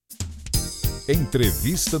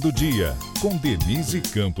Entrevista do dia, com Denise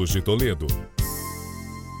Campos de Toledo.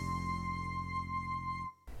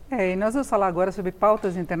 E nós vamos falar agora sobre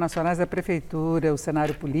pautas internacionais da Prefeitura, o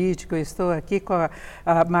cenário político. Eu estou aqui com a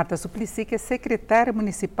Marta Suplicy, que é Secretária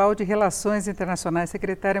Municipal de Relações Internacionais.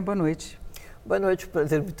 Secretária, boa noite. Boa noite,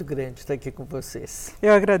 prazer muito grande estar aqui com vocês.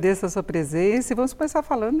 Eu agradeço a sua presença e vamos começar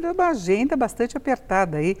falando de uma agenda bastante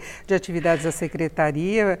apertada aí de atividades da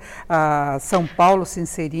Secretaria. São Paulo se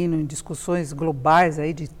inserindo em discussões globais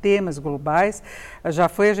aí, de temas globais. Já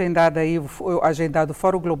foi agendado o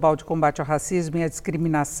Fórum Global de Combate ao Racismo e à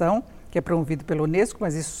Discriminação, que é promovido pela Unesco,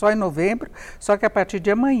 mas isso só em novembro. Só que a partir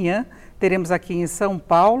de amanhã teremos aqui em São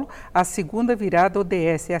Paulo a segunda virada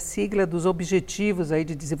ODS, a sigla dos Objetivos aí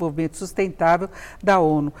de Desenvolvimento Sustentável da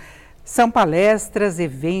ONU. São palestras,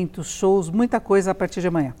 eventos, shows, muita coisa a partir de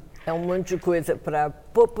amanhã. É um monte de coisa para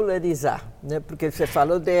popularizar, né? Porque você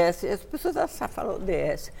fala ODS, as pessoas só falam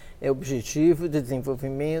ODS, é Objetivo de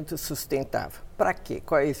Desenvolvimento Sustentável. Para quê?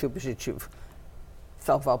 Qual é esse objetivo?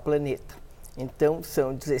 Salvar o planeta. Então,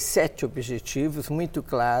 são 17 objetivos muito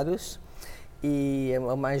claros e é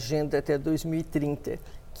uma agenda até 2030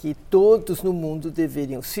 que todos no mundo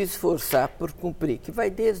deveriam se esforçar por cumprir, que vai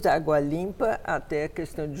desde a água limpa até a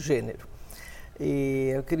questão de gênero. E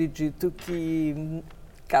eu acredito que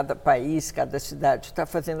cada país, cada cidade está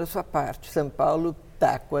fazendo a sua parte. São Paulo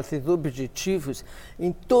está com esses objetivos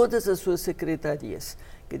em todas as suas secretarias.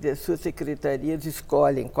 Quer dizer, as suas secretarias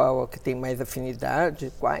escolhem qual que tem mais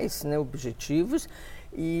afinidade, quais, né, objetivos,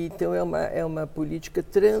 e então é uma política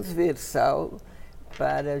transversal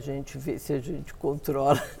para a gente ver se a gente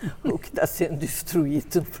controla o que está sendo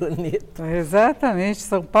destruído no planeta. Exatamente,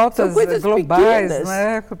 são pautas globais, pequenas, não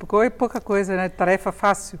é pouca coisa, né? Tarefa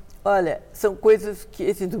fácil. Olha, são coisas que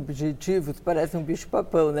esses objetivos parecem um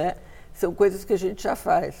bicho-papão, né? São coisas que a gente já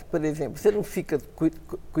faz. Por exemplo, você não fica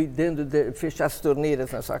cuidando de fechar as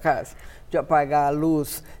torneiras na sua casa, de apagar a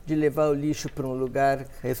luz, de levar o lixo para um lugar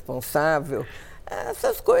responsável.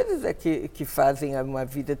 Essas coisas é que fazem uma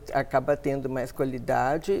vida acaba tendo mais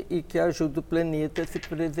qualidade e que ajudam o planeta a se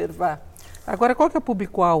preservar. Agora, qual que é o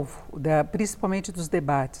público-alvo, principalmente dos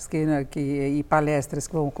debates e palestras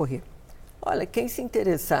que vão ocorrer? Olha, quem se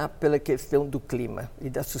interessar pela questão do clima e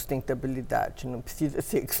da sustentabilidade, não precisa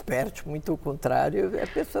ser expert, muito ao contrário, a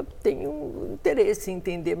pessoa tem um interesse em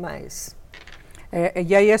entender mais.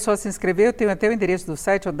 E aí é só se inscrever, eu tenho até o endereço do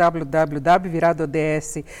site, é o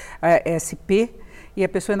www.viradods.sp, e a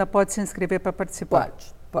pessoa ainda pode se inscrever para participar?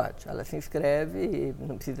 Pode. Ela se inscreve e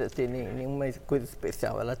não precisa ter nenhuma coisa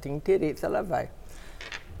especial, ela tem interesse, ela vai.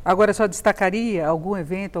 Agora, só destacaria algum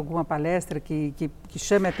evento, alguma palestra que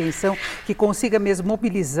chame a atenção, que consiga mesmo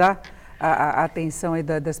mobilizar a atenção aí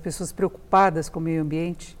das pessoas preocupadas com o meio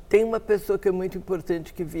ambiente? Tem uma pessoa que é muito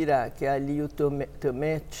importante que virá, que é a Liu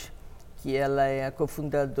Tomete, que ela é a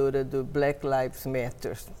cofundadora do Black Lives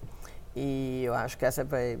Matter. E eu acho que essa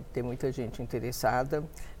vai ter muita gente interessada,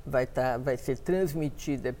 vai ser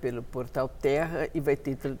transmitida pelo portal Terra e vai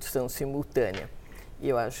ter tradução simultânea. E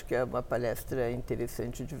eu acho que é uma palestra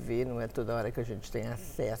interessante de ver, não é toda hora que a gente tem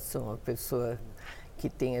acesso a uma pessoa que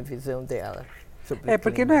tem a visão dela.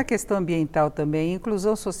 Porque não é a questão ambiental também,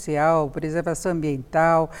 inclusão social, preservação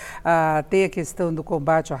ambiental, tem a questão do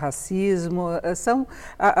combate ao racismo, são,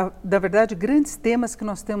 na verdade, grandes temas que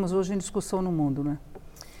nós temos hoje em discussão no mundo, né?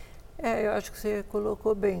 Eu acho que você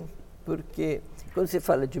colocou bem, porque quando você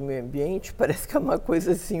fala de meio ambiente, parece que é uma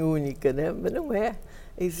coisa assim única, né? Mas não é.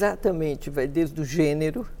 Exatamente, vai desde o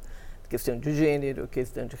gênero, questão de gênero,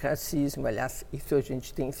 questão de racismo, aliás, isso a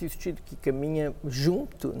gente tem insistido que caminha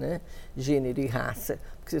junto, né? Gênero e raça,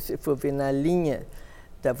 porque se você for ver na linha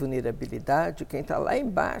da vulnerabilidade, quem está lá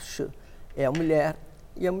embaixo é a mulher,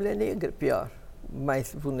 e a mulher negra, pior,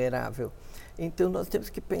 mais vulnerável. Então nós temos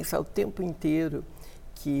que pensar o tempo inteiro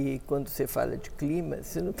que quando você fala de clima,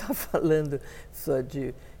 você não está falando só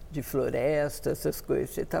de floresta, essas coisas.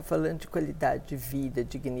 Você está falando de qualidade de vida,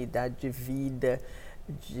 dignidade de vida,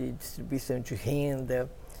 de distribuição de renda,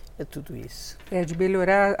 é tudo isso. De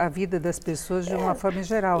melhorar a vida das pessoas de uma forma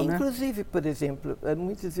geral, né? Inclusive, por exemplo,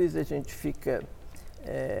 muitas vezes a gente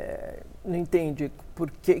não entende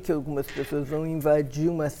por que algumas pessoas vão invadir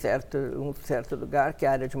um certo lugar, que é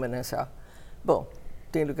a área de manancial. Bom,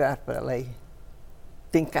 tem lugar para ela ir,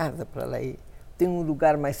 tem casa para ela ir, tem um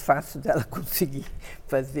lugar mais fácil dela conseguir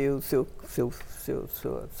fazer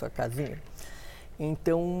sua casinha.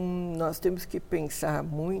 Então, nós temos que pensar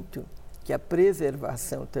muito que a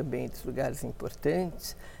preservação também dos lugares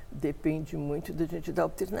importantes depende muito da gente dar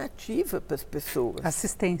alternativa para as pessoas.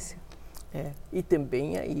 Assistência. E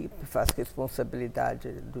também aí faz responsabilidade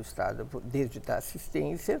do Estado, desde dar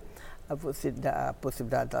assistência a você dar a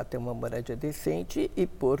possibilidade de ela ter uma moradia decente e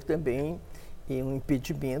pôr também um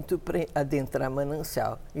impedimento para adentrar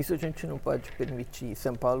manancial. Isso a gente não pode permitir.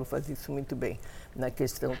 São Paulo faz isso muito bem. Na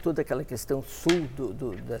questão, toda aquela questão sul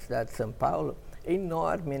da cidade de São Paulo é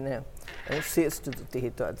enorme, né? É 1/6 do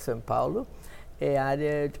território de São Paulo, é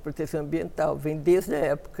área de proteção ambiental. Vem desde a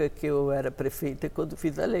época que eu era prefeita, quando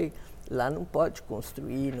fiz a lei. Lá não pode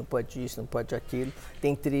construir, não pode isso, não pode aquilo.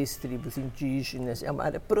 Tem 3 tribos indígenas, é uma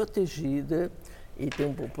área protegida e tem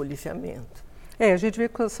um bom policiamento. A gente vê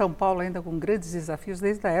que São Paulo ainda com grandes desafios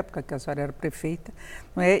desde a época que a senhora era prefeita,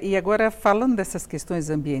 não é? E agora, falando dessas questões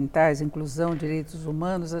ambientais, inclusão, direitos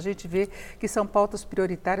humanos, a gente vê que são pautas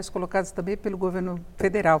prioritárias colocadas também pelo governo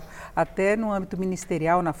federal, até no âmbito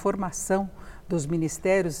ministerial, na formação dos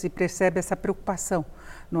ministérios, se percebe essa preocupação,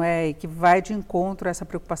 não é? E que vai de encontro a essa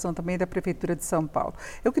preocupação também da Prefeitura de São Paulo.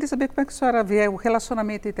 Eu queria saber como é que a senhora vê o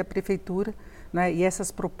relacionamento entre a Prefeitura, né, e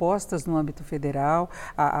essas propostas no âmbito federal,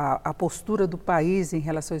 a postura do país em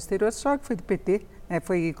relação ao exterior. A senhora que foi do PT, né,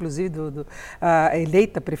 foi inclusive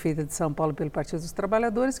eleita prefeita de São Paulo pelo Partido dos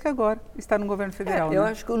Trabalhadores, que agora está no governo federal. Eu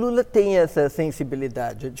né? acho que o Lula tem essa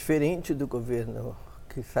sensibilidade, é diferente do governo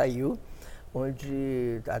que saiu,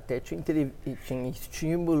 onde até tinha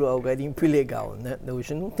estímulo ao garimpo ilegal, né?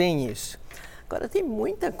 Hoje não tem isso. Agora tem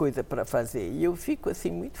muita coisa para fazer e eu fico assim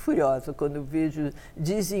muito furiosa quando vejo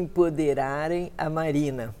desempoderarem a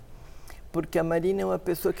Marina, porque a Marina é uma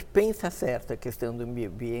pessoa que pensa certo a questão do meio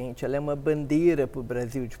ambiente, ela é uma bandeira para o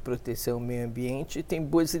Brasil de proteção ao meio ambiente e tem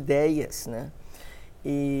boas ideias, né?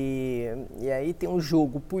 E aí tem um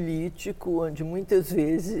jogo político onde muitas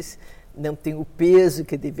vezes não tem o peso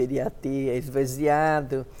que deveria ter, é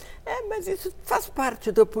esvaziado. Mas isso faz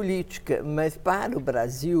parte da política. Mas para o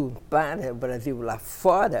Brasil lá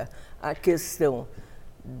fora, a questão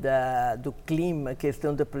do clima, a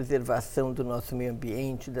questão da preservação do nosso meio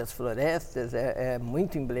ambiente, das florestas, é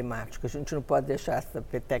muito emblemática. A gente não pode deixar essa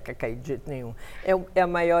peteca cair de jeito nenhum. É a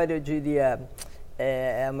maior, eu diria,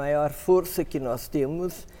 a maior força que nós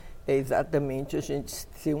temos, é exatamente a gente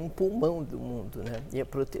ser um pulmão do mundo, né? E a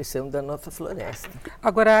proteção da nossa floresta.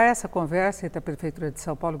 Agora, há essa conversa entre a Prefeitura de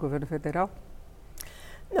São Paulo e o governo federal?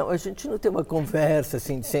 Não, a gente não tem uma conversa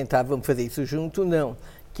assim de sentar, vamos fazer isso junto, não.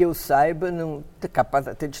 Que eu saiba, não é capaz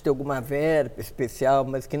até de ter alguma verba especial,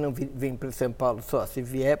 mas que não vem para São Paulo só, se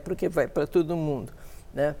vier, porque vai para todo mundo,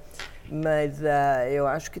 né? Mas eu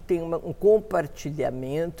acho que tem um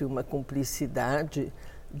compartilhamento, uma cumplicidade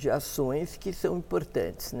de ações que são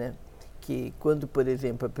importantes, né? Que quando, por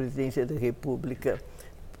exemplo, a Presidência da República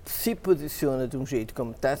se posiciona de um jeito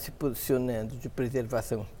como está se posicionando de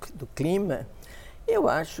preservação do clima, eu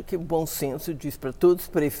acho que o bom senso diz para todos os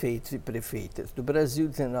prefeitos e prefeitas do Brasil,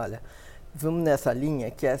 dizendo, olha, vamos nessa linha,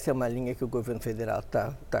 que essa é uma linha que o governo federal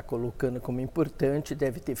está colocando como importante,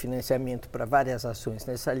 deve ter financiamento para várias ações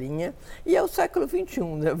nessa linha, e é o século XXI,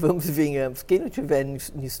 né? Vamos e venhamos. Quem não tiver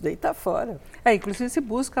nisso daí está fora. Inclusive se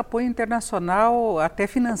busca apoio internacional, até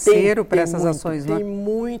financeiro, para essas ações, né? Tem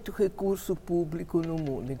muito recurso público no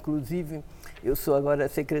mundo, inclusive eu sou agora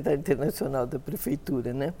secretária internacional da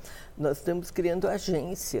prefeitura, né? Nós estamos criando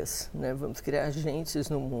agências, né? Vamos criar agências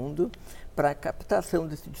no mundo para a captação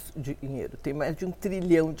desse dinheiro. Tem mais de 1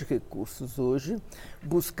 trilhão de recursos hoje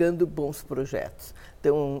buscando bons projetos.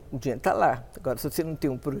 Então, o dinheiro está lá. Agora, se você não tem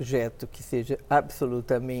um projeto que seja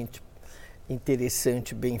absolutamente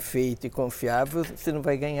interessante, bem feito e confiável, você não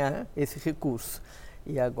vai ganhar esse recurso.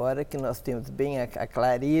 E agora que nós temos bem a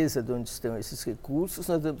clareza de onde estão esses recursos,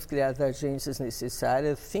 nós vamos criar as agências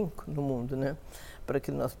necessárias, 5 no mundo, né? Para que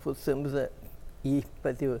nós possamos ir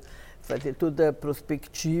fazer toda a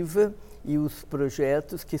prospectiva e os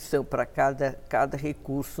projetos que são para cada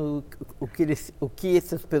recurso, o que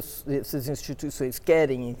essas instituições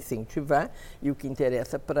querem incentivar e o que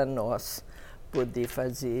interessa para nós poder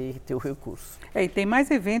fazer e ter o recurso. E tem mais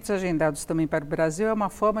eventos agendados também para o Brasil, é uma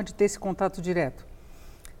forma de ter esse contato direto?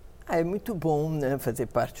 É muito bom, né, fazer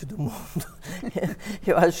parte do mundo.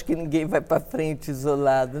 Eu acho que ninguém vai para frente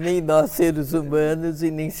isolado, nem nós seres humanos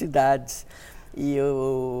e nem cidades. E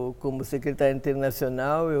eu, como secretária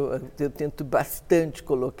internacional, eu tento bastante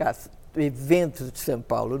colocar eventos de São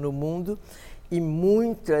Paulo no mundo e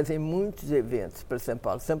trazer muitos eventos para São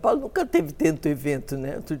Paulo. São Paulo nunca teve tanto evento,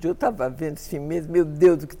 né? Outro dia eu estava vendo assim mesmo, meu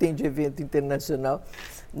Deus, o que tem de evento internacional.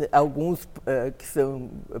 Alguns que são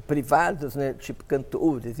privados, né, tipo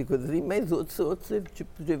cantores e coisas assim, mas outros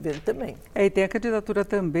tipos de evento também. E tem a candidatura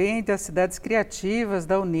também das cidades criativas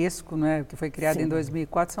da Unesco, né, que foi criada Sim. em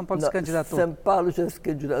 2004, São Paulo se candidatou. São Paulo já se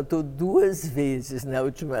candidatou 2 vezes na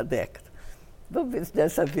última década. Vamos ver se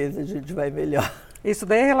dessa vez a gente vai melhor. Isso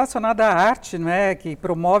daí é relacionado à arte, não é? Que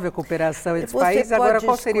promove a cooperação entre os países. Agora,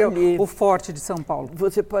 qual seria o forte de São Paulo?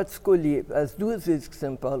 Você pode escolher. As 2 vezes que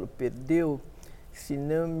São Paulo perdeu, se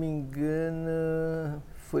não me engano,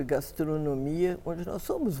 foi gastronomia, onde nós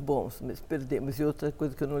somos bons, mas perdemos. E outra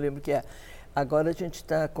coisa que eu não lembro que é, agora a gente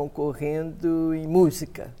está concorrendo em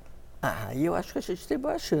música. E eu acho que a gente tem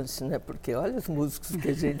boa chance, né? Porque olha os músicos que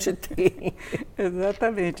a gente tem.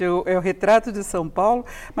 Exatamente, é o retrato de São Paulo,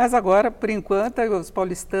 mas agora, por enquanto, os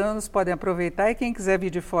paulistanos podem aproveitar e quem quiser vir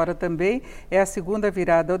de fora também, é a segunda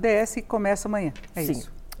virada ODS que começa amanhã, é Sim,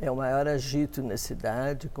 isso? É o maior agito na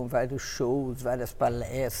cidade, com vários shows, várias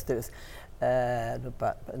palestras,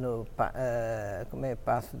 como é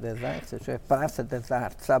Paço das Artes? É Praça das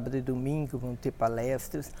Artes, sábado e domingo vão ter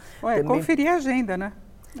palestras. Também... Conferir a agenda, né?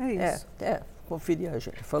 É isso. Conferir a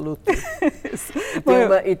agenda, falou tudo.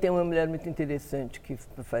 E tem uma mulher muito interessante que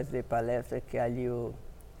fazer palestra, que é ali o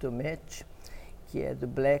Tomete, que é do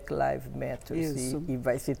Black Lives Matter, e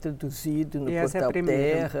vai ser traduzido no portal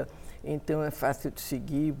Terra, então é fácil de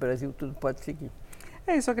seguir, o Brasil tudo pode seguir.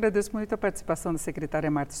 É isso, eu agradeço muito a participação da secretária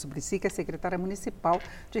Marta Suplicy, que é secretária municipal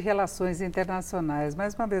de Relações Internacionais.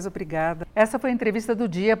 Mais uma vez, obrigada. Essa foi a entrevista do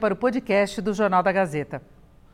dia para o podcast do Jornal da Gazeta.